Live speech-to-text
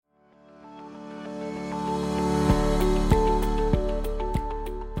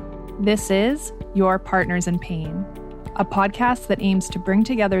This is Your Partners in Pain, a podcast that aims to bring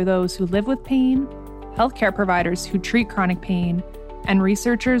together those who live with pain, healthcare providers who treat chronic pain, and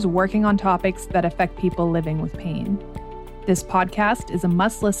researchers working on topics that affect people living with pain. This podcast is a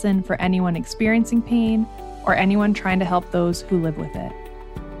must-listen for anyone experiencing pain or anyone trying to help those who live with it.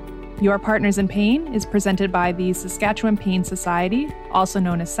 Your Partners in Pain is presented by the Saskatchewan Pain Society, also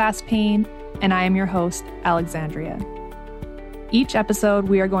known as SaskPain, and I am your host, Alexandria. Each episode,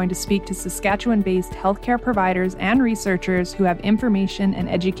 we are going to speak to Saskatchewan-based healthcare providers and researchers who have information and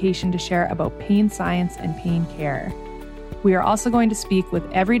education to share about pain science and pain care. We are also going to speak with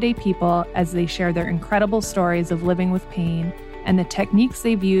everyday people as they share their incredible stories of living with pain and the techniques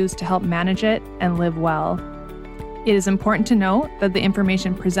they've used to help manage it and live well. It is important to note that the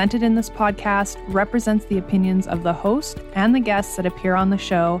information presented in this podcast represents the opinions of the host and the guests that appear on the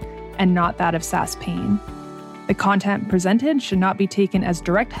show and not that of SaskPain. The content presented should not be taken as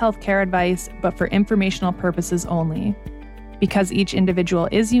direct healthcare advice, but for informational purposes only. Because each individual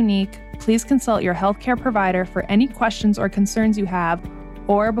is unique, please consult your healthcare provider for any questions or concerns you have,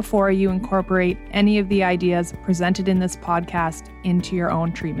 or before you incorporate any of the ideas presented in this podcast into your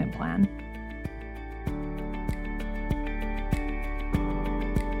own treatment plan.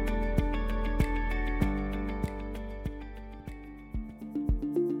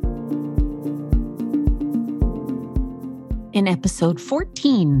 In episode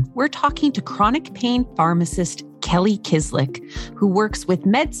 14, we're talking to chronic pain pharmacist Kelly Kizlyk, who works with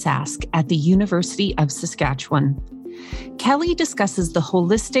MedSask at the University of Saskatchewan. Kelly discusses the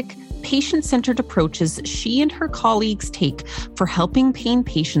holistic, patient-centered approaches she and her colleagues take for helping pain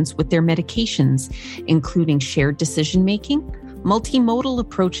patients with their medications, including shared decision-making, multimodal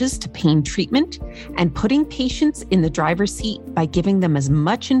approaches to pain treatment, and putting patients in the driver's seat by giving them as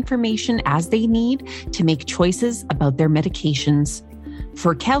much information as they need to make choices about their medications.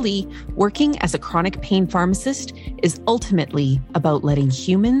 For Kelly, working as a chronic pain pharmacist is ultimately about letting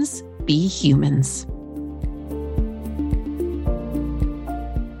humans be humans.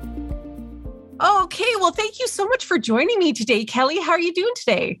 Okay, well, thank you so much for joining me today, Kelly. How are you doing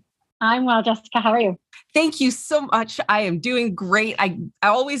today? I'm well, Jessica. How are you? Thank you so much. I am doing great. I'm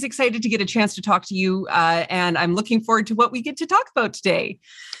always excited to get a chance to talk to you, and I'm looking forward to what we get to talk about today.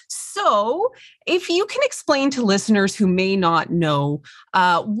 So if you can explain to listeners who may not know,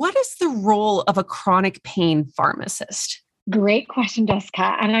 what is the role of a chronic pain pharmacist? Great question,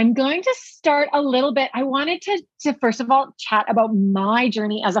 Jessica. And I'm going to start a little bit. I wanted to first of all, chat about my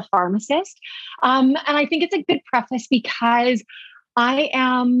journey as a pharmacist. And I think it's a good preface because I've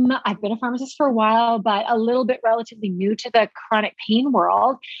been a pharmacist for a while, but a little bit relatively new to the chronic pain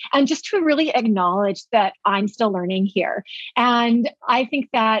world. And just to really acknowledge that I'm still learning here. And I think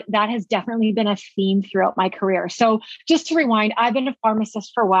that has definitely been a theme throughout my career. So just to rewind, I've been a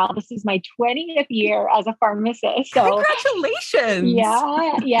pharmacist for a while. This is my 20th year as a pharmacist. So congratulations.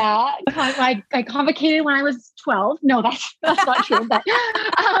 Yeah. I convocated when I was 12. No, that's not true. But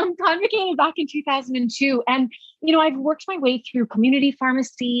convocated back in 2002. And I've worked my way through community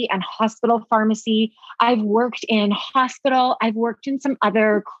pharmacy and hospital pharmacy. I've worked in hospital. I've worked in some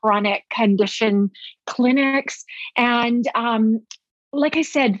other chronic condition clinics. And like I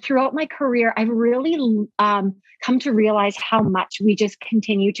said, throughout my career, I've really come to realize how much we just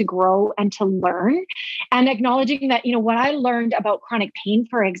continue to grow and to learn. And acknowledging that, what I learned about chronic pain,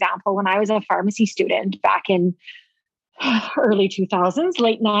 for example, when I was a pharmacy student back in early 2000s,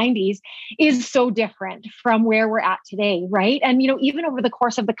 late 90s, is so different from where we're at today, right? And, even over the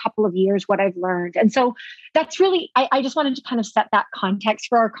course of the couple of years, what I've learned. And so that's really, I just wanted to kind of set that context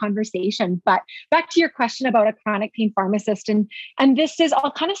for our conversation. But back to your question about a chronic pain pharmacist, and this is, I'll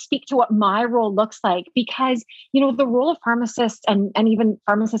kind of speak to what my role looks like, because, the role of pharmacists and even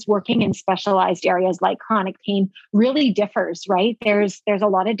pharmacists working in specialized areas like chronic pain really differs, right? There's a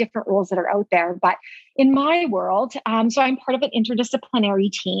lot of different roles that are out there, but in my world, so I'm part of an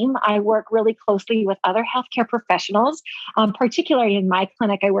interdisciplinary team. I work really closely with other healthcare professionals. Particularly in my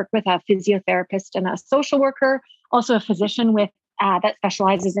clinic, I work with a physiotherapist and a social worker, also a physician that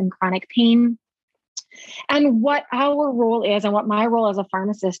specializes in chronic pain. And what our role is, and what my role as a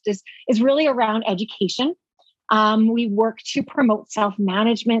pharmacist is really around education. We work to promote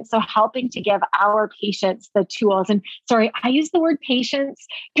self-management, so helping to give our patients the tools. And sorry, I use the word patients.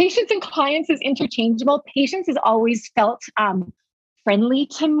 Patients and clients is interchangeable. Patients is always felt friendly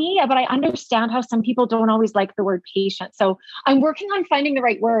to me, but I understand how some people don't always like the word patient. So I'm working on finding the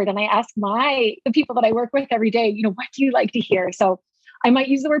right word. And I ask the people that I work with every day, what do you like to hear? So I might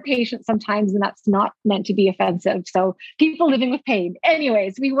use the word patient sometimes, and that's not meant to be offensive. So people living with pain.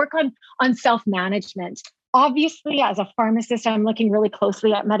 Anyways, we work on self-management. obviously, as a pharmacist, I'm looking really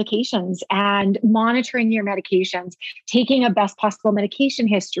closely at medications and monitoring your medications, taking a best possible medication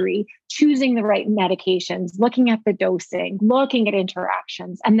history, choosing the right medications, looking at the dosing, looking at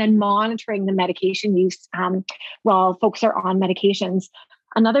interactions, and then monitoring the medication use while folks are on medications.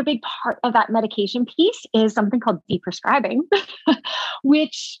 Another big part of that medication piece is something called deprescribing,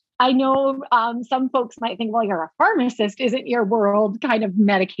 which I know some folks might think, well, you're a pharmacist, isn't your world kind of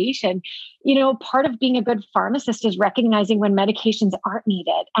medication? Part of being a good pharmacist is recognizing when medications aren't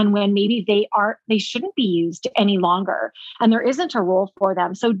needed and when maybe they shouldn't be used any longer and there isn't a role for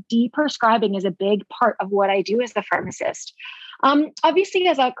them. So deprescribing is a big part of what I do as a pharmacist. Obviously,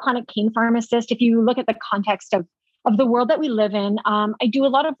 as a chronic pain pharmacist, if you look at the context of the world that we live in, I do a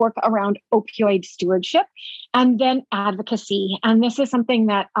lot of work around opioid stewardship and then advocacy. And this is something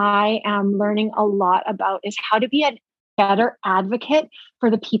that I am learning a lot about, is how to be a better advocate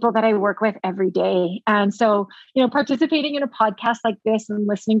for the people that I work with every day. And so, participating in a podcast like this and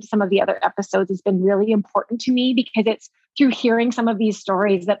listening to some of the other episodes has been really important to me, because it's through hearing some of these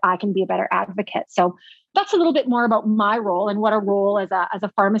stories that I can be a better advocate. So that's a little bit more about my role and what a role as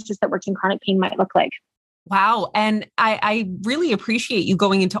a pharmacist that works in chronic pain might look like. Wow. And I really appreciate you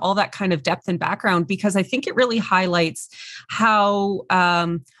going into all that kind of depth and background, because I think it really highlights how,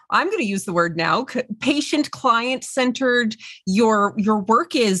 I'm going to use the word now, patient client centered your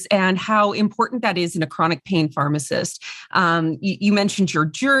work is, and how important that is in a chronic pain pharmacist. You mentioned your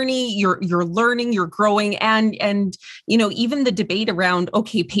journey, you're learning, you're growing, and even the debate around,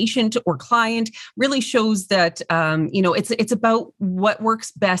 okay, patient or client really shows that, it's about what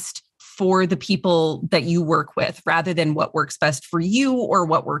works best for the people that you work with, rather than what works best for you or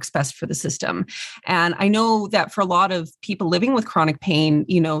what works best for the system. And I know that for a lot of people living with chronic pain,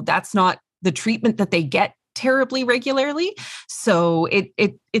 that's not the treatment that they get terribly regularly. So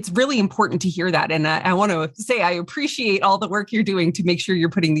it's really important to hear that. And I want to say, I appreciate all the work you're doing to make sure you're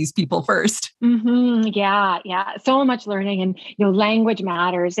putting these people first. Mm-hmm. Yeah. So much learning, and, language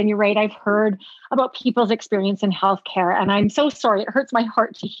matters. And you're right. I've heard about people's experience in healthcare, and I'm so sorry. It hurts my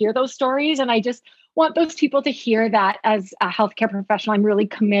heart to hear those stories. And I just want those people to hear that as a healthcare professional, I'm really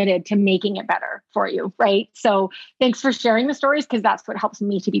committed to making it better for you. Right. So thanks for sharing the stories, because that's what helps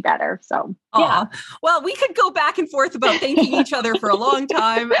me to be better. So, yeah. Well, we could go back and forth about thanking each other for a long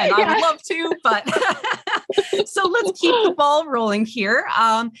time, and I would love to, but so let's keep the ball rolling here.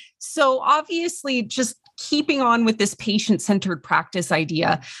 So obviously, just keeping on with this patient-centered practice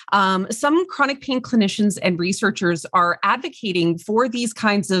idea, some chronic pain clinicians and researchers are advocating for these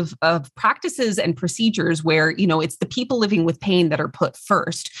kinds of practices and procedures where, it's the people living with pain that are put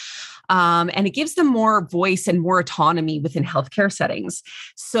first. And it gives them more voice and more autonomy within healthcare settings.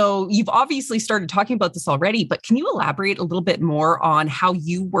 So you've obviously started talking about this already, but can you elaborate a little bit more on how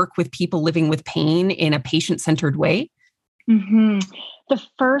you work with people living with pain in a patient-centered way? Mm-hmm. The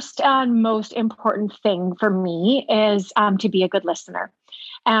first and most important thing for me is to be a good listener.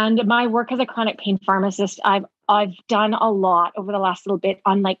 And my work as a chronic pain pharmacist, I've done a lot over the last little bit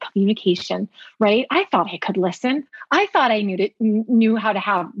on communication, right? I thought I could listen. I thought I knew how to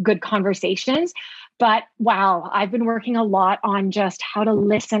have good conversations. But wow, I've been working a lot on just how to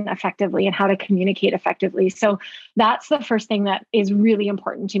listen effectively and how to communicate effectively. So that's the first thing that is really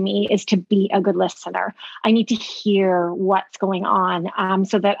important to me, is to be a good listener. I need to hear what's going on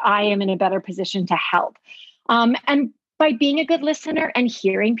so that I am in a better position to help. And by being a good listener and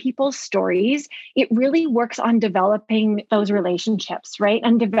hearing people's stories, it really works on developing those relationships, right?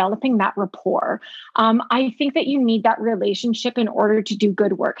 And developing that rapport. I think that you need that relationship in order to do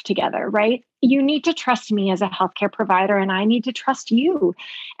good work together, right? You need to trust me as a healthcare provider, and I need to trust you.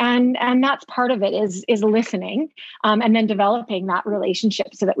 And that's part of it is listening, and then developing that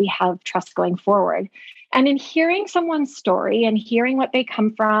relationship so that we have trust going forward. And in hearing someone's story and hearing what they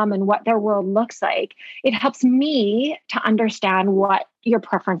come from and what their world looks like, it helps me to understand what your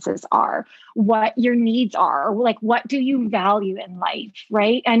preferences are, what your needs are, what do you value in life,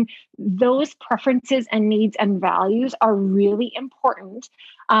 right? And those preferences and needs and values are really important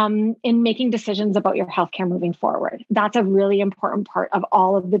in making decisions about your healthcare moving forward. That's a really important part of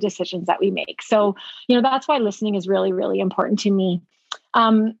all of the decisions that we make. So, that's why listening is really, really important to me.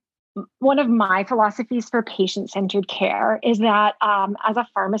 One of my philosophies for patient-centered care is that as a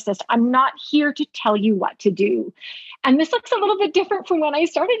pharmacist, I'm not here to tell you what to do. And this looks a little bit different from when I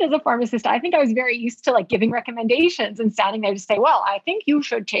started as a pharmacist. I think I was very used to giving recommendations and standing there to say, well, I think you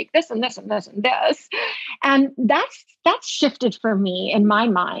should take this and this and this and this. And that's shifted for me in my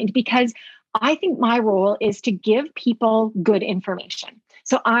mind, because I think my role is to give people good information.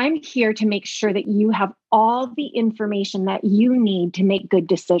 So I'm here to make sure that you have all the information that you need to make good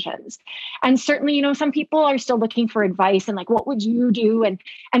decisions. And certainly, some people are still looking for advice and like, what would you do? And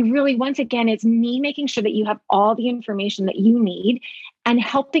really, once again, it's me making sure that you have all the information that you need and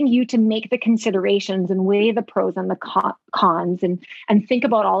helping you to make the considerations and weigh the pros and the cons and think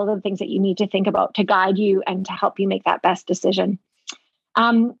about all of the things that you need to think about to guide you and to help you make that best decision.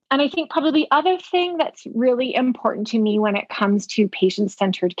 And I think probably the other thing that's really important to me when it comes to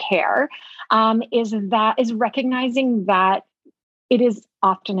patient-centered care is recognizing that it is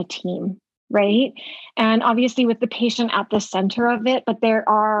often a team, right? And obviously with the patient at the center of it, but there's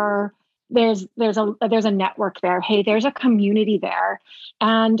a network there. Hey, there's a community there.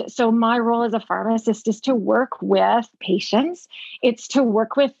 And so my role as a pharmacist is to work with patients. It's to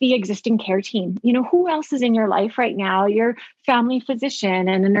work with the existing care team. Who else is in your life right now? Your family physician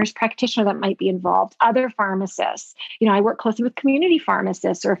and a nurse practitioner that might be involved, other pharmacists. I work closely with community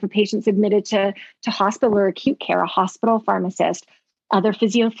pharmacists, or if a patient's admitted to hospital or acute care, a hospital pharmacist, other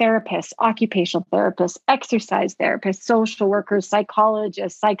physiotherapists, occupational therapists, exercise therapists, social workers,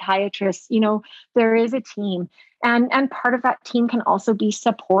 psychologists, psychiatrists. There is a team. And part of that team can also be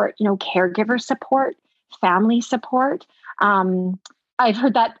support, caregiver support, family support. I've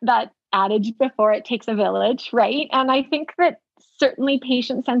heard that adage before, it takes a village, right? And I think that certainly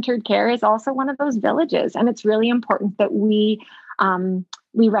patient-centered care is also one of those villages. And it's really important that we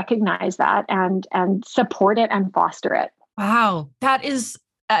recognize that and support it and foster it. Wow, that is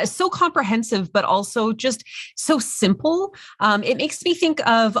so comprehensive, but also just so simple. It makes me think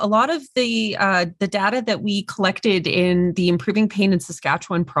of a lot of the data that we collected in the Improving Pain in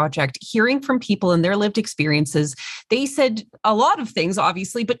Saskatchewan project, hearing from people and their lived experiences. They said a lot of things,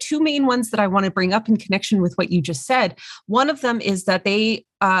 obviously, but two main ones that I want to bring up in connection with what you just said. One of them is that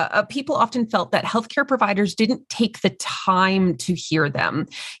people often felt that healthcare providers didn't take the time to hear them,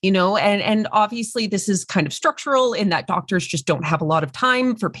 and obviously this is kind of structural in that doctors just don't have a lot of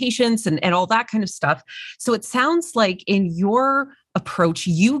time for patients and all that kind of stuff. So it sounds like in your approach,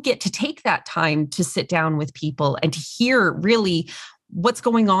 you get to take that time to sit down with people and to hear really what's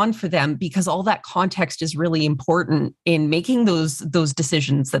going on for them, because all that context is really important in making those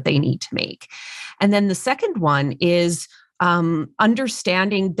decisions that they need to make. And then the second one is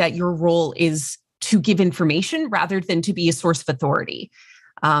understanding that your role is to give information rather than to be a source of authority.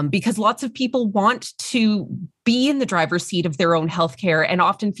 Because lots of people want to be in the driver's seat of their own healthcare and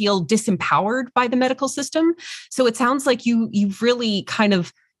often feel disempowered by the medical system. So it sounds like you've really kind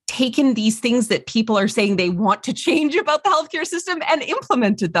of taken these things that people are saying they want to change about the healthcare system and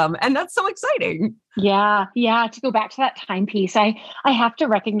implemented them. And that's so exciting. Yeah. To go back to that time piece, I have to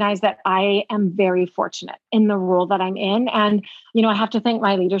recognize that I am very fortunate in the role that I'm in. And, I have to thank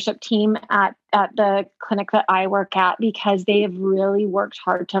my leadership team at the clinic that I work at, because they have really worked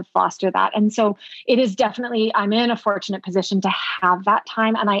hard to foster that. And so it is definitely, I'm in a fortunate position to have that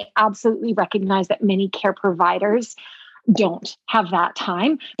time. And I absolutely recognize that many care providers don't have that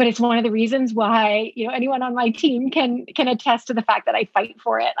time, but it's one of the reasons why, anyone on my team can attest to the fact that I fight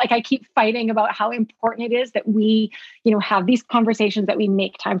for it. Like, I keep fighting about how important it is that we, have these conversations, that we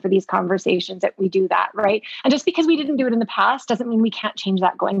make time for these conversations, that we do that, right? And just because we didn't do it in the past doesn't mean we can't change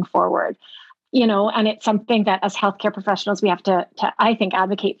that going forward. And it's something that as healthcare professionals, we have to I think,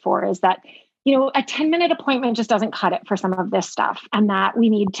 advocate for, is that, a 10-minute appointment just doesn't cut it for some of this stuff, and that we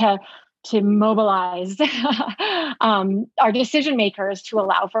need to mobilize our decision makers to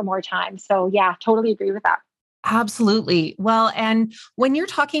allow for more time. So yeah, totally agree with that. Absolutely. Well, and when you're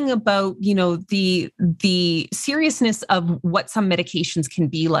talking about, the seriousness of what some medications can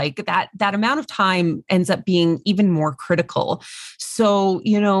be like, that amount of time ends up being even more critical. So,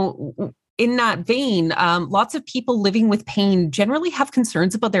 in that vein, lots of people living with pain generally have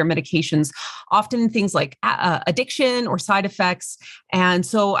concerns about their medications, often things like addiction or side effects. And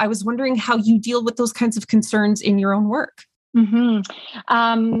so I was wondering how you deal with those kinds of concerns in your own work.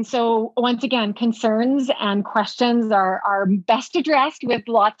 Mm-hmm. So once again, concerns and questions are best addressed with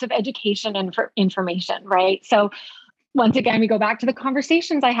lots of education and information, right? So once again, we go back to the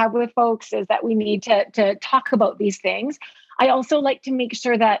conversations I have with folks, is that we need to talk about these things. I also like to make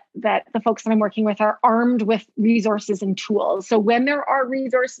sure that the folks that I'm working with are armed with resources and tools. So when there are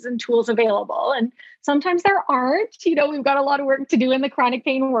resources and tools available, and sometimes there aren't, we've got a lot of work to do in the chronic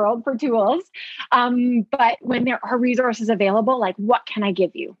pain world for tools. But when there are resources available, like, what can I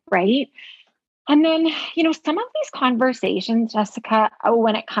give you, right? And then, some of these conversations, Jessica,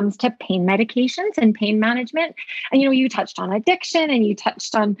 when it comes to pain medications and pain management, and, you touched on addiction and you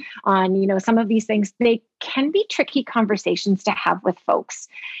touched on, some of these things, they can be tricky conversations to have with folks.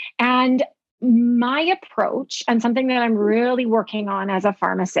 And my approach, and something that I'm really working on as a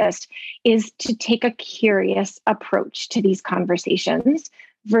pharmacist, is to take a curious approach to these conversations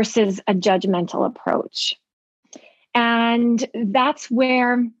versus a judgmental approach. And that's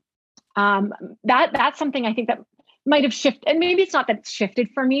where that's something I think that might have shifted. And maybe it's not that it's shifted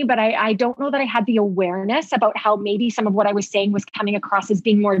for me, but I don't know that I had the awareness about how maybe some of what I was saying was coming across as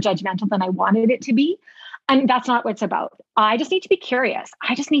being more judgmental than I wanted it to be. And that's not what it's about. I just need to be curious.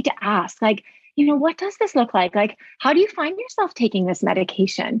 I just need to ask, like, what does this look like? Like, how do you find yourself taking this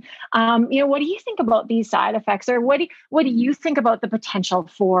medication? What do you think about these side effects? Or what do you think about the potential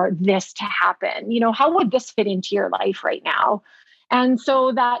for this to happen? How would this fit into your life right now? And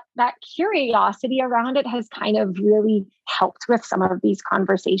so that curiosity around it has kind of really helped with some of these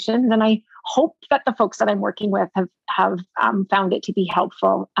conversations. And I hope that the folks that I'm working with have found it to be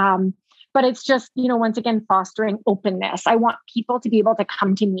helpful. But it's just, once again, fostering openness. I want people to be able to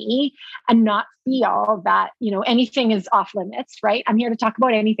come to me and not feel that, anything is off limits, right? I'm here to talk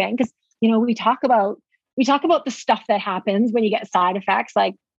about anything because, we talk about the stuff that happens when you get side effects.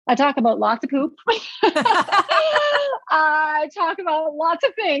 Like, I talk about lots of poop. I talk about lots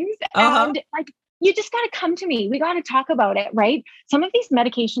of things. And you just got to come to me. We got to talk about it, right? Some of these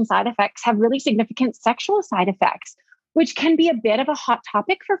medication side effects have really significant sexual side effects, which can be a bit of a hot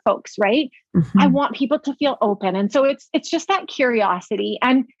topic for folks, right? Mm-hmm. I want people to feel open. And so it's just that curiosity.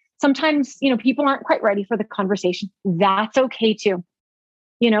 And sometimes, people aren't quite ready for the conversation. That's okay too.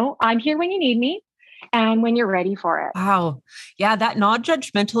 I'm here when you need me and when you're ready for it. Wow. Yeah, that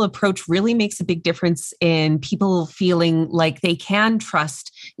non-judgmental approach really makes a big difference in people feeling like they can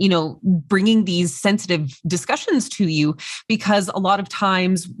trust, bringing these sensitive discussions to you, because a lot of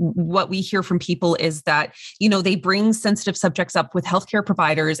times what we hear from people is that, they bring sensitive subjects up with healthcare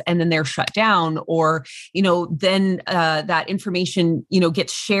providers and then they're shut down, or, then that information,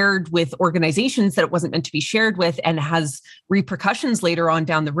 gets shared with organizations that it wasn't meant to be shared with and has repercussions later on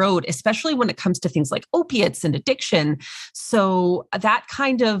down the road, especially when it comes to things like opiates and addiction. So that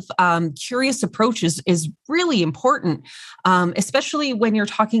kind of curious approach is really important, especially when you're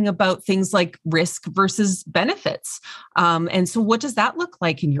talking about things like risk versus benefits. And so what does that look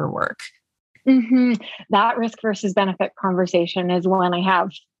like in your work? Mm-hmm. That risk versus benefit conversation is one I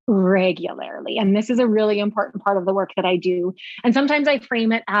have regularly. And this is a really important part of the work that I do. And sometimes I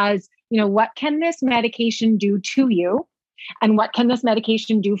frame it as, what can this medication do to you? And what can this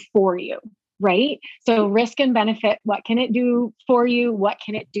medication do for you? Right? So risk and benefit, what can it do for you? What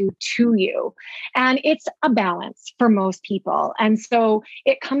can it do to you? And it's a balance for most people. And so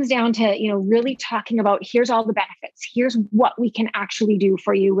it comes down to, really talking about, here's all the benefits. Here's what we can actually do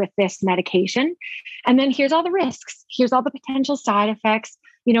for you with this medication. And then here's all the risks. Here's all the potential side effects.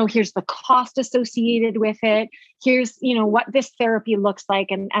 Here's the cost associated with it. Here's, what this therapy looks like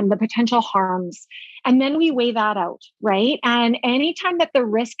and the potential harms. And then we weigh that out, right? And anytime that the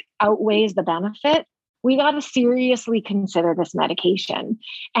risk outweighs the benefit, we got to seriously consider this medication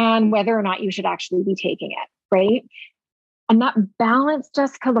and whether or not you should actually be taking it, right? And that balance,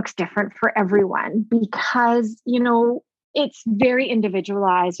 Jessica, looks different for everyone because, it's very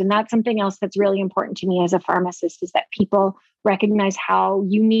individualized. And that's something else that's really important to me as a pharmacist, is that people recognize how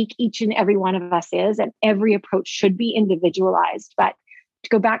unique each and every one of us is, and every approach should be individualized. But to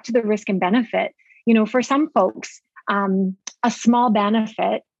go back to the risk and benefit, for some folks, a small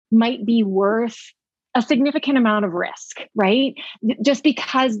benefit might be worth a significant amount of risk, right? Just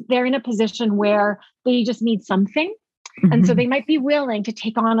because they're in a position where they just need something. Mm-hmm. And so they might be willing to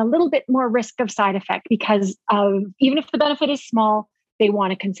take on a little bit more risk of side effect because of, even if the benefit is small, they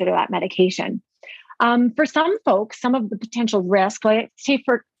want to consider that medication. For some folks, some of the potential risk, like take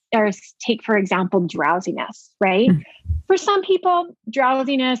for example, drowsiness, right? Mm-hmm. For some people,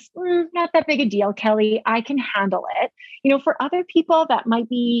 drowsiness, not that big a deal, Kelly. I can handle it. For other people that might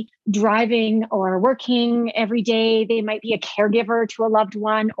be driving or working every day, they might be a caregiver to a loved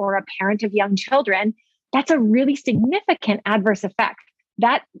one or a parent of young children. That's a really significant adverse effect.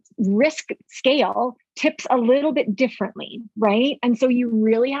 That risk scale tips a little bit differently, right? And so you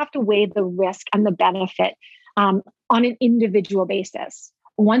really have to weigh the risk and the benefit on an individual basis.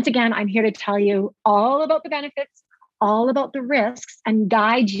 Once again, I'm here to tell you all about the benefits, all about the risks, and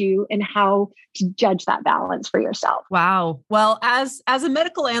guide you in how to judge that balance for yourself. Wow. Well, as a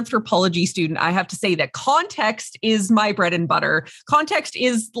medical anthropology student, I have to say that context is my bread and butter. Context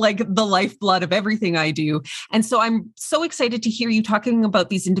is like the lifeblood of everything I do. And so I'm so excited to hear you talking about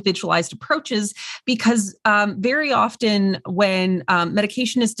these individualized approaches, because very often when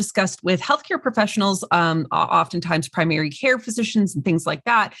medication is discussed with healthcare professionals, oftentimes primary care physicians and things like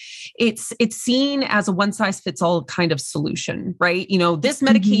that, it's seen as a one-size-fits-all kind kind of solution, right? This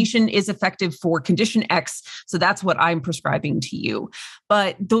medication is effective for condition X, so that's what I'm prescribing to you.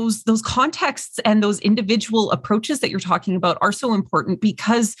 But those contexts and those individual approaches that you're talking about are so important,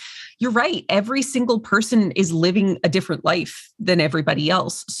 because you're right. Every single person is living a different life than everybody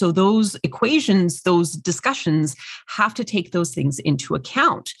else. So those equations, those discussions have to take those things into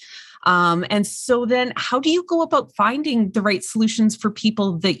account. And so then how do you go about finding the right solutions for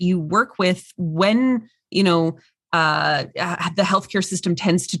people that you work with when, the healthcare system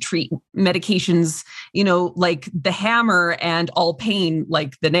tends to treat medications, like the hammer, and all pain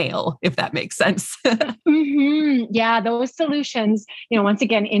like the nail, if that makes sense? Yeah, those solutions, once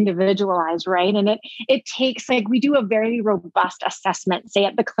again, individualized, right? And it takes, we do a very robust assessment, say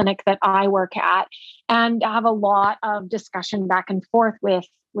at the clinic that I work at, and have a lot of discussion back and forth with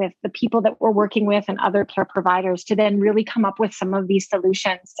the people that we're working with and other care providers to then really come up with some of these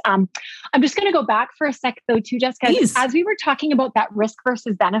solutions. I'm just going to go back for a sec though, too, Jessica. Please. As we were talking about that risk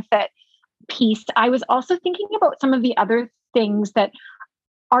versus benefit piece, I was also thinking about some of the other things that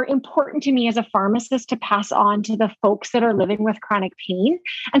are important to me as a pharmacist to pass on to the folks that are living with chronic pain.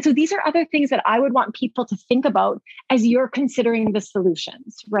 And so these are other things that I would want people to think about as you're considering the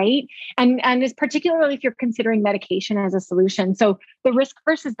solutions, right? And as particularly if you're considering medication as a solution. So the risk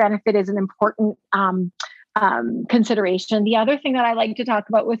versus benefit is an important consideration. The other thing that I like to talk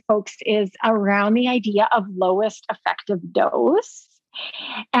about with folks is around the idea of lowest effective dose.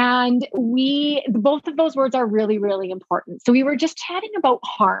 And both of those words are really, really important. So we were just chatting about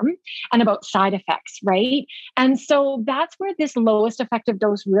harm and about side effects, right? And so that's where this lowest effective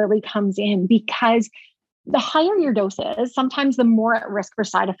dose really comes in, because the higher your dose is, sometimes the more at risk for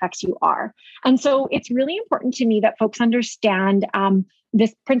side effects you are. And so it's really important to me that folks understand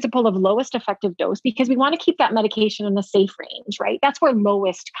this principle of lowest effective dose, because we want to keep that medication in a safe range, right? That's where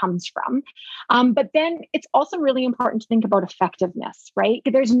lowest comes from. But then it's also really important to think about effectiveness, right?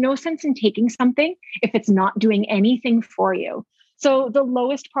 There's no sense in taking something if it's not doing anything for you. So the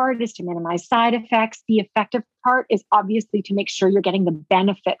lowest part is to minimize side effects. The effective part is obviously to make sure you're getting the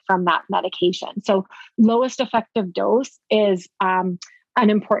benefit from that medication. So lowest effective dose is an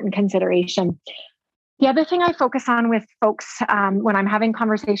important consideration. The other thing I focus on with folks when I'm having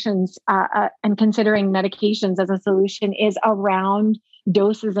conversations and considering medications as a solution is around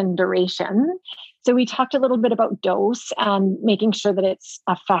doses and duration. So we talked a little bit about dose and making sure that it's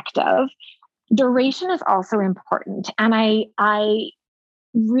effective. Duration is also important. And I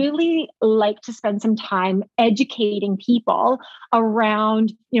really like to spend some time educating people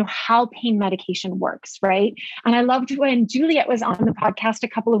around, how pain medication works, right? And I loved when Juliet was on the podcast a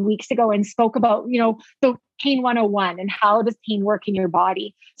couple of weeks ago and spoke about, the pain 101 and how does pain work in your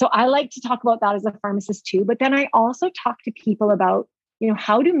body. So I like to talk about that as a pharmacist too. But then I also talk to people about,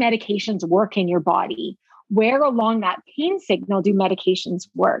 how do medications work in your body? Where along that pain signal do medications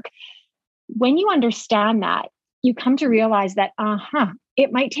work? When you understand that, you come to realize that,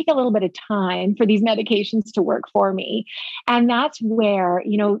 it might take a little bit of time for these medications to work for me. And that's where,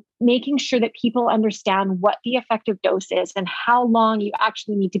 making sure that people understand what the effective dose is and how long you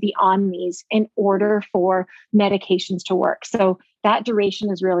actually need to be on these in order for medications to work. So that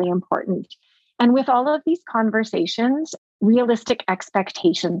duration is really important. And with all of these conversations, realistic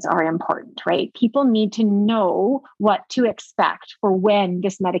expectations are important, right? People need to know what to expect for when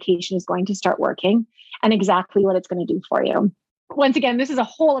this medication is going to start working and exactly what it's going to do for you. Once again, this is a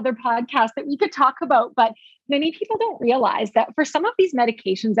whole other podcast that we could talk about, but many people don't realize that for some of these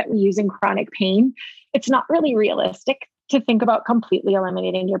medications that we use in chronic pain, it's not really realistic to think about completely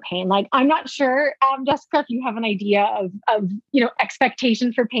eliminating your pain. Like, I'm not sure, Jessica, if you have an idea of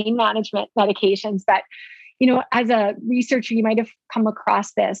expectation for pain management medications, but as a researcher, you might have come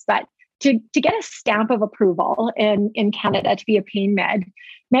across this, but to get a stamp of approval in Canada to be a pain med,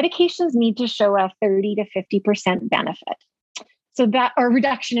 medications need to show a 30 to 50% benefit. So that, or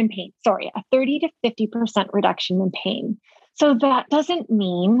reduction in pain, a 30 to 50% reduction in pain. So that doesn't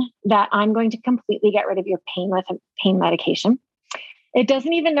mean that I'm going to completely get rid of your pain with a pain medication. It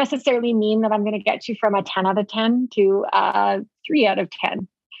doesn't even necessarily mean that I'm going to get you from a 10 out of 10 to a 3 out of 10.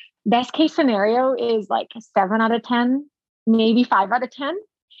 Best case scenario is like a 7 out of 10, maybe 5 out of 10.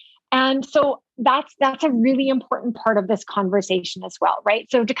 And so that's a really important part of this conversation as well, right?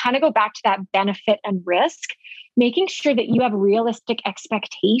 So to kind of go back to that benefit and risk, making sure that you have realistic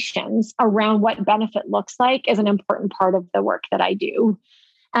expectations around what benefit looks like is an important part of the work that I do.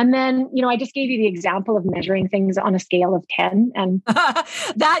 And then, I just gave you the example of measuring things on a scale of 10. And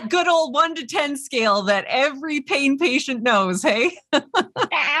that good old 1 to 10 scale that every pain patient knows, hey?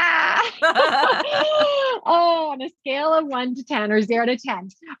 Oh, on a scale of 1 to 10 or 0 to 10.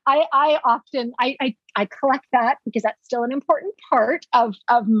 I often collect that because that's still an important part of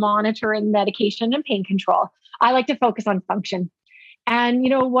monitoring medication and pain control. I like to focus on function. And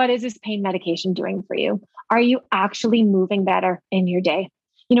what is this pain medication doing for you? Are you actually moving better in your day?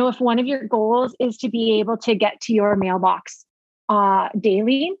 If one of your goals is to be able to get to your mailbox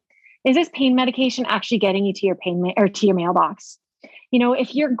daily, is this pain medication actually getting you to your to your mailbox?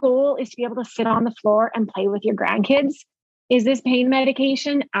 If your goal is to be able to sit on the floor and play with your grandkids, is this pain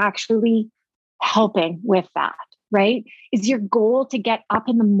medication actually helping with that? Right? Is your goal to get up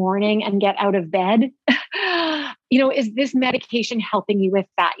in the morning and get out of bed? Is this medication helping you with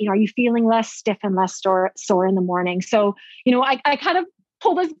that? Are you feeling less stiff and less sore in the morning? So, I kind of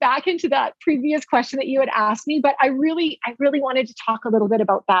pulled us back into that previous question that you had asked me, but I really wanted to talk a little bit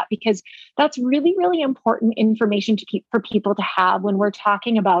about that because that's really, really important information for people to have when we're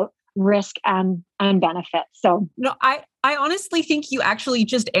talking about risk and benefits. So, I honestly think you actually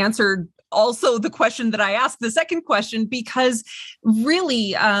just answered also the question that I asked, the second question, because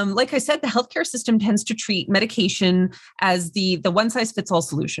really, like I said, the healthcare system tends to treat medication as the one size fits all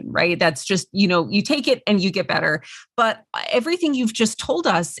solution, right? That's just, you take it and you get better. But everything you've just told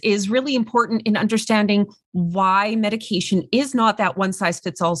us is really important in understanding why medication is not that one size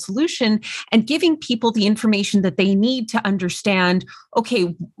fits all solution and giving people the information that they need to understand,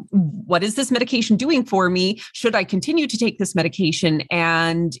 okay, what is this medication doing for me? Should I continue to take this medication?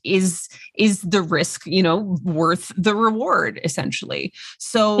 And is the risk, worth the reward, essentially?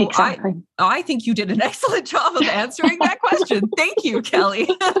 So exactly. I think you did an excellent job of answering that question. Thank you, Kelly.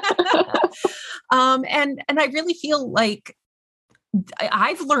 And I really feel like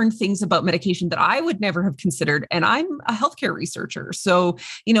I've learned things about medication that I would never have considered. And I'm a healthcare researcher. So,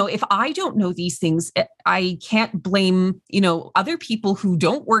 if I don't know these things, I can't blame, other people who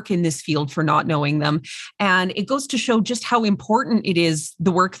don't work in this field for not knowing them. And it goes to show just how important it is,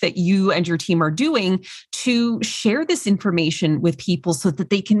 the work that you and your team are doing to share this information with people so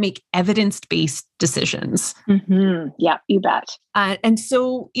that they can make evidence-based decisions. Mm-hmm. Yeah, you bet. And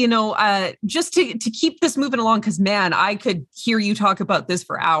so, just to keep this moving along, because man, I could hear you talk about this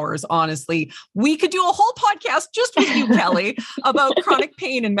for hours. Honestly, we could do a whole podcast just with you, Kelly, about chronic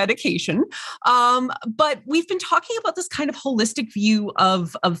pain and medication. But we've been talking about this kind of holistic view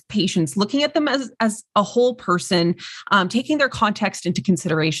of patients, looking at them as a whole person, taking their context into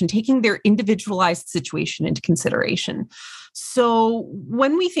consideration, taking their individualized situation into consideration. So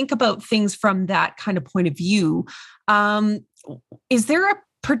when we think about things from that kind of point of view, is there a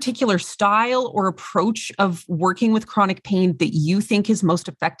particular style or approach of working with chronic pain that you think is most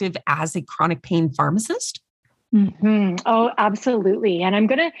effective as a chronic pain pharmacist? Mm-hmm. Oh, absolutely. And I'm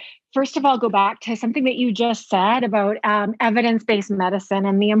going to, first of all, go back to something that you just said about evidence-based medicine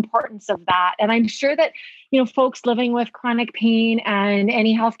and the importance of that. And I'm sure that, folks living with chronic pain and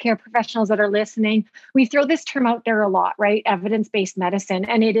any healthcare professionals that are listening, we throw this term out there a lot, right? Evidence-based medicine.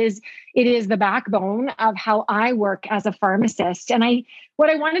 And it is the backbone of how I work as a pharmacist. And what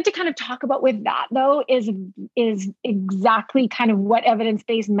I wanted to kind of talk about with that, though, is exactly kind of what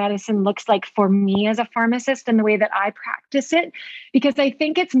evidence-based medicine looks like for me as a pharmacist and the way that I practice it. Because I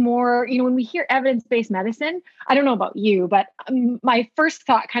think it's more, when we hear evidence-based medicine, I don't know about you, but my first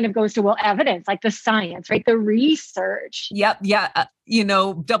thought kind of goes to, well, evidence, like the science, right? The research. Yep. Yeah.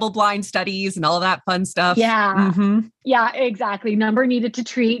 Double-blind studies and all of that fun stuff. Yeah. Mm-hmm. Yeah, exactly. Number needed to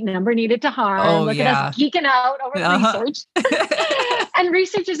treat, number needed to harm. Oh, Look yeah. at us geeking out over research. And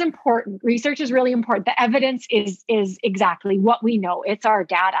research is important. Research is really important. The evidence is exactly what we know. It's our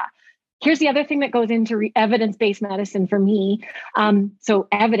data. Here's the other thing that goes into evidence-based medicine for me. So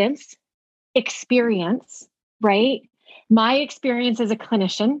evidence, experience, right? My experience as a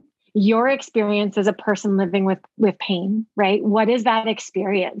clinician, your experience as a person living with pain, right? What is that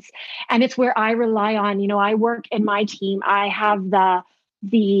experience? And it's where I rely on, I work in my team. I have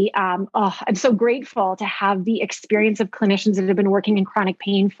I'm so grateful to have the experience of clinicians that have been working in chronic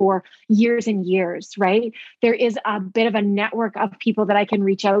pain for years and years, right? There is a bit of a network of people that I can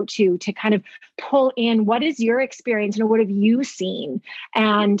reach out to kind of pull in, what is your experience and what have you seen?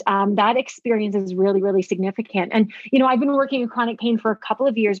 And that experience is really, really significant. And, I've been working in chronic pain for a couple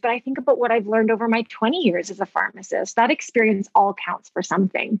of years, but I think about what I've learned over my 20 years as a pharmacist. That experience all counts for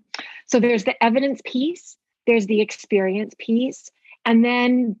something. So there's the evidence piece, there's the experience piece, and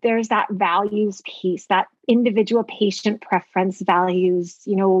then there's that values piece, that individual patient preference values,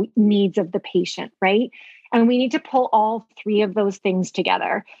 needs of the patient, right? And we need to pull all three of those things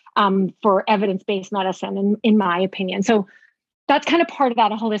together for evidence-based medicine, in my opinion. So that's kind of part of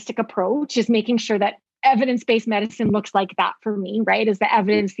that holistic approach, is making sure that evidence-based medicine looks like that for me, right? Is the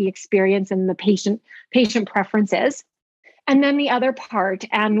evidence, the experience, and the patient preferences. And then the other part,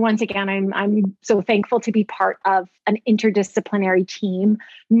 and once again, I'm so thankful to be part of an interdisciplinary team,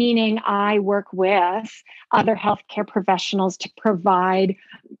 meaning I work with other healthcare professionals to provide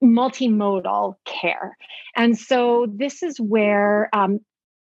multimodal care. And so this is where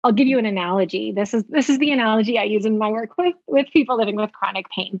I'll give you an analogy. This is the analogy I use in my work with people living with chronic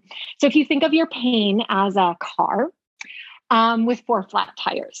pain. So if you think of your pain as a car with 4 flat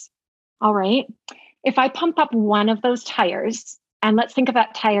tires, all right? If I pump up one of those tires, and let's think of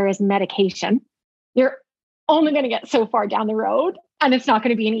that tire as medication, you're only going to get so far down the road, and it's not going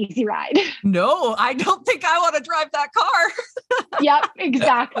to be an easy ride. No, I don't think I want to drive that car. Yep,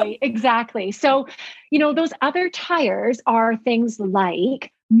 exactly. So, those other tires are things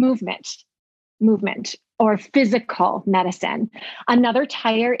like movement or physical medicine. Another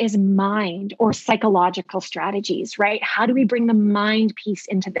tire is mind or psychological strategies, right? How do we bring the mind piece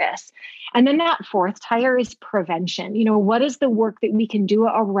into this? And then that 4th tire is prevention. What is the work that we can do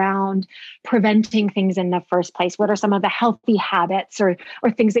around preventing things in the first place? What are some of the healthy habits or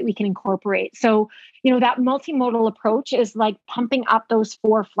things that we can incorporate? So, that multimodal approach is like pumping up those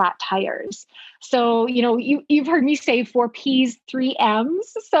 4 flat tires. So, you've heard me say 4 Ps, 3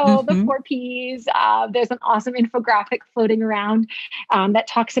 Ms. So the 4 Ps, there's an awesome infographic floating around that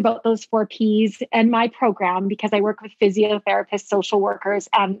talks about those 4 Ps. And my program, because I work with physiotherapists, social workers,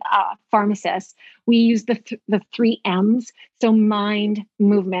 and pharmacists, we use the 3 Ms. So mind,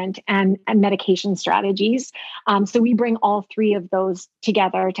 movement, and medication strategies. So we bring all 3 of those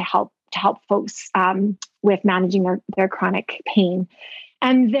together to help folks with managing their chronic pain.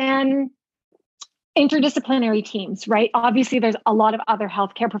 And then interdisciplinary teams, right? Obviously, there's a lot of other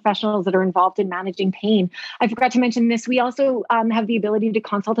healthcare professionals that are involved in managing pain. I forgot to mention this. We also have the ability to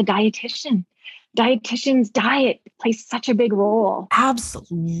consult a dietitian. Dietitian's diet plays such a big role.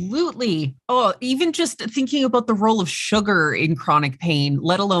 Absolutely. Oh, even just thinking about the role of sugar in chronic pain,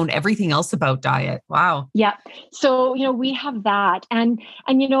 let alone everything else about diet. Wow. Yeah. So, we have that. And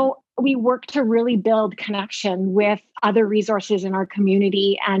we work to really build connection with other resources in our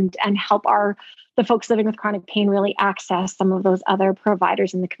community and help the folks living with chronic pain really access some of those other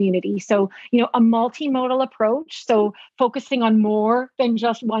providers in the community. So, a multimodal approach. So focusing on more than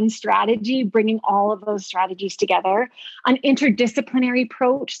just one strategy, bringing all of those strategies together. An interdisciplinary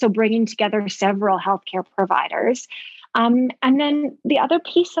approach. So bringing together several healthcare providers. And then the other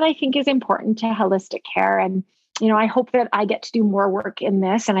piece that I think is important to holistic care, and I hope that I get to do more work in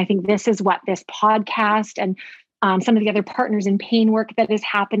this. And I think this is what this podcast and some of the other partners in pain work that is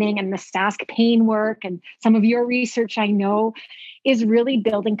happening, and the SASC pain work and some of your research, I know, is really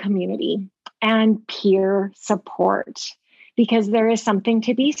building community and peer support. Because there is something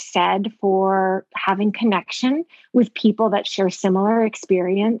to be said for having connection with people that share similar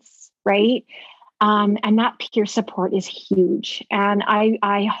experience, right? And that peer support is huge. And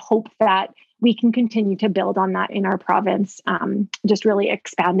I hope that we can continue to build on that in our province, just really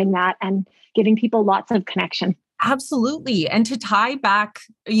expanding that and giving people lots of connection. Absolutely. And to tie back,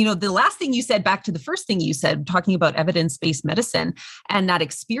 the last thing you said back to the first thing you said, talking about evidence-based medicine and that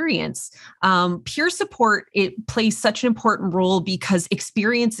experience, peer support, it plays such an important role because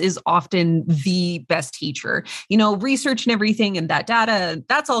experience is often the best teacher. Research and everything and that data,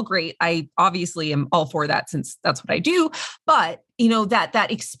 that's all great. I obviously am all for that since that's what I do. But that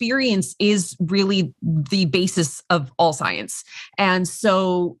experience is really the basis of all science. And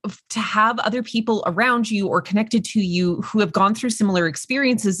so to have other people around you or connected to you who have gone through similar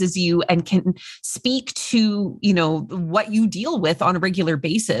experiences as you and can speak to, what you deal with on a regular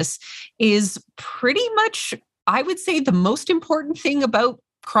basis is pretty much, I would say, the most important thing about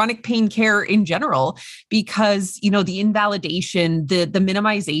chronic pain care in general, because, the invalidation, the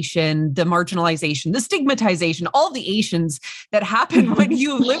minimization, the marginalization, the stigmatization, all the Asians that happen when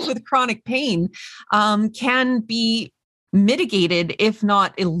you live with chronic pain can be mitigated, if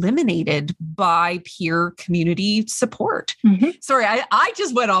not eliminated, by peer community support. Mm-hmm. Sorry, I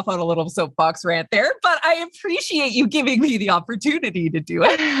just went off on a little soapbox rant there, but I appreciate you giving me the opportunity to do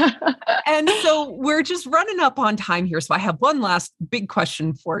it. And so we're just running up on time here. So I have one last big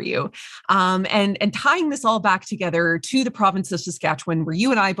question for you. And tying this all back together to the province of Saskatchewan, where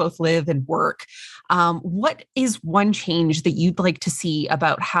you and I both live and work, what is one change that you'd like to see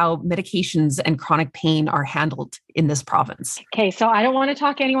about how medications and chronic pain are handled in this province? Okay, so I don't want to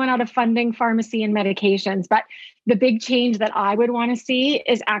talk anyone out of funding pharmacy and medications, but the big change that I would want to see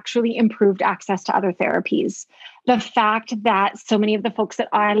is actually improved access to other therapies. The fact that so many of the folks that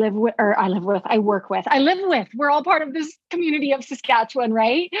I work with, we're all part of this community of Saskatchewan,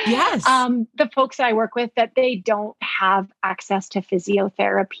 right? Yes. The folks that I work with, that they don't have access to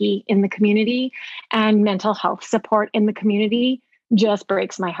physiotherapy in the community and mental health support in the community just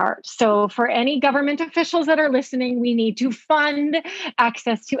breaks my heart. So for any government officials that are listening, we need to fund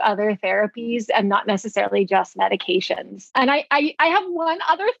access to other therapies and not necessarily just medications. And I have one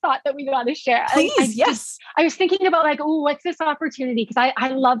other thought that we got to share. Please, yes. I was thinking about like, oh, what's this opportunity? Because I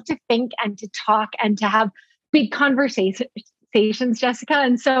love to think and to talk and to have big conversations, Jessica.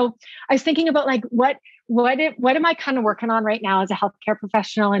 And so I was thinking about like, what am I kind of working on right now as a healthcare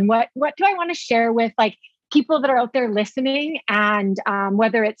professional? And what do I want to share with like people that are out there listening, and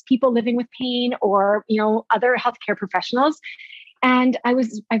whether it's people living with pain or, other healthcare professionals. And I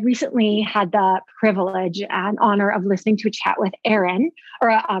recently had the privilege and honor of listening to a chat with Erin,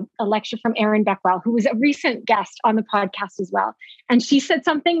 or a lecture from Erin Beckwell, who was a recent guest on the podcast as well. And she said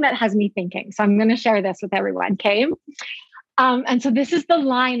something that has me thinking. So I'm going to share this with everyone. Okay. And so this is the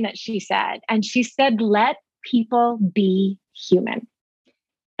line that she said. And she said, "Let people be human."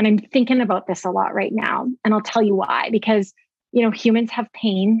 And I'm thinking about this a lot right now. And I'll tell you why, because, humans have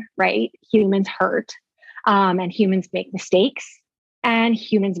pain, right? Humans hurt, and humans make mistakes, and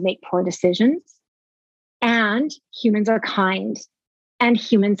humans make poor decisions, and humans are kind, and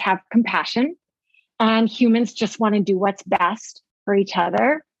humans have compassion, and humans just want to do what's best for each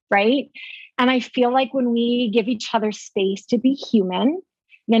other, right? And I feel like when we give each other space to be human,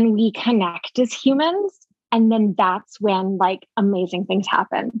 then we connect as humans. And then that's when like amazing things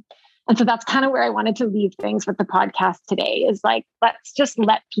happen. And so that's kind of where I wanted to leave things with the podcast today, is like, let's just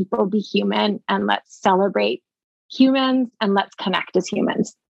let people be human, and let's celebrate humans, and let's connect as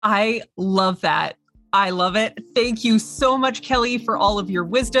humans. I love that. I love it. Thank you so much, Kelly, for all of your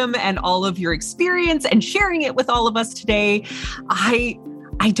wisdom and all of your experience and sharing it with all of us today.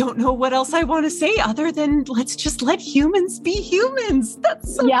 I don't know what else I want to say other than let's just let humans be humans.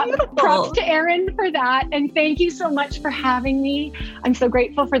 That's so beautiful. Props to Erin for that. And thank you so much for having me. I'm so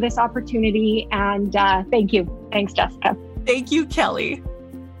grateful for this opportunity. And thank you. Thanks, Jessica. Thank you, Kelly.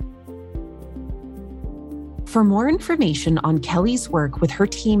 For more information on Kelly's work with her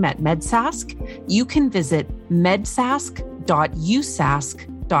team at MedSask, you can visit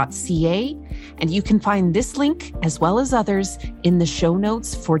medsask.usask.ca, and you can find this link as well as others in the show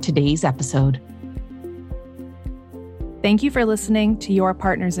notes for today's episode. Thank you for listening to Your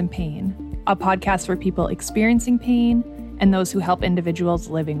Partners in Pain, a podcast for people experiencing pain and those who help individuals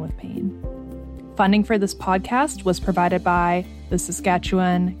living with pain. Funding for this podcast was provided by the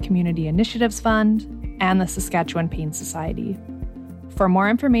Saskatchewan Community Initiatives Fund and the Saskatchewan Pain Society. For more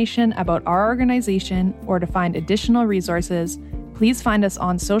information about our organization or to find additional resources, please find us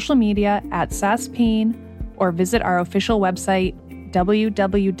on social media at SaskPain or visit our official website,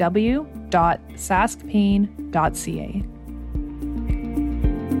 www.saskpain.ca.